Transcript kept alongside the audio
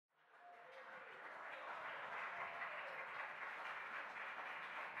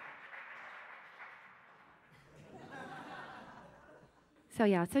So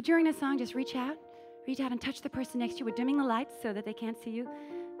yeah, so during the song, just reach out and touch the person next to you. We're dimming the lights so that they can't see you.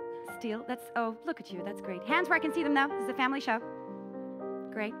 Steal. Oh, look at you. That's great. Hands where I can see them now. This is a family show.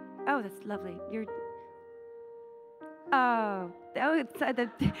 Great. Oh, that's lovely. It's,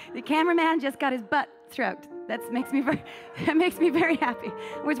 the cameraman just got his butt stroked. That makes me very happy.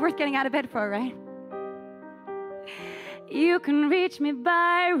 It was worth getting out of bed for, right? You can reach me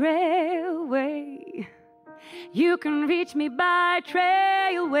by railway. You can reach me by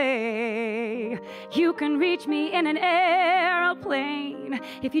trailway. You can reach me in an aeroplane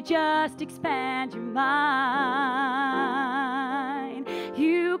if you just expand your mind.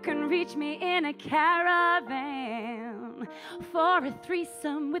 You can reach me in a caravan for a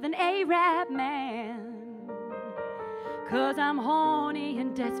threesome with an Arab man. 'Cause I'm horny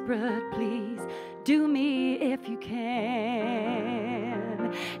and desperate, please do me if you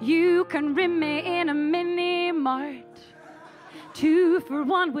can. You can rim me in a mini mart. 2 for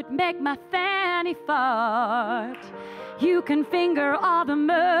 1 would make my fanny fart. You can finger all the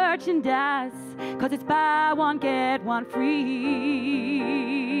merchandise, 'cause it's buy one, get one free.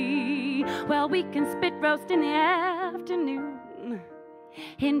 Well, we can spit roast in the afternoon.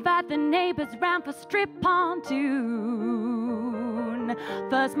 Invite the neighbors round for strip pontoon.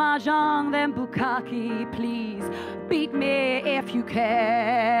 First mahjong, then bukkake, please beat me if you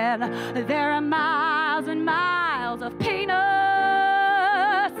can. There are miles and miles of penis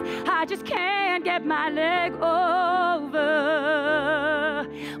I just can't get my leg over.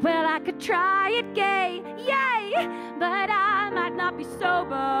 Well, I could try it gay, yay, but I might not be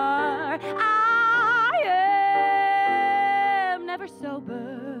sober. I am never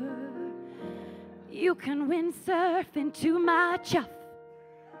sober. You can windsurf into my chuff.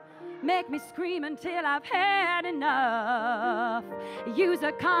 Make me scream until I've had enough. Use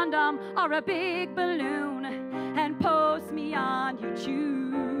a condom or a big balloon and post me on YouTube.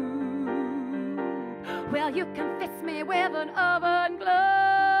 Well, you can fist me with an oven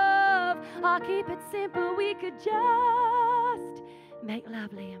glove. I'll keep it simple, we could just make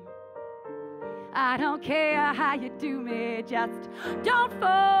love, Liam. I don't care how you do me, just don't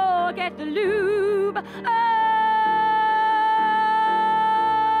forget the lube.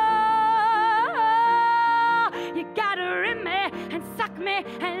 You gotta rim me and suck me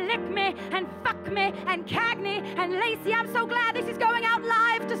and lick me and fuck me and cagney and Lacey. I'm so glad this is going out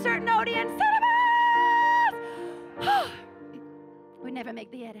live to certain audience cinemas. We never make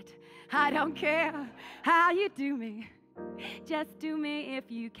the edit. I don't care how you do me. Just do me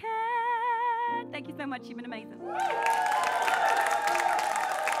if you can. Thank you so much. You've been amazing.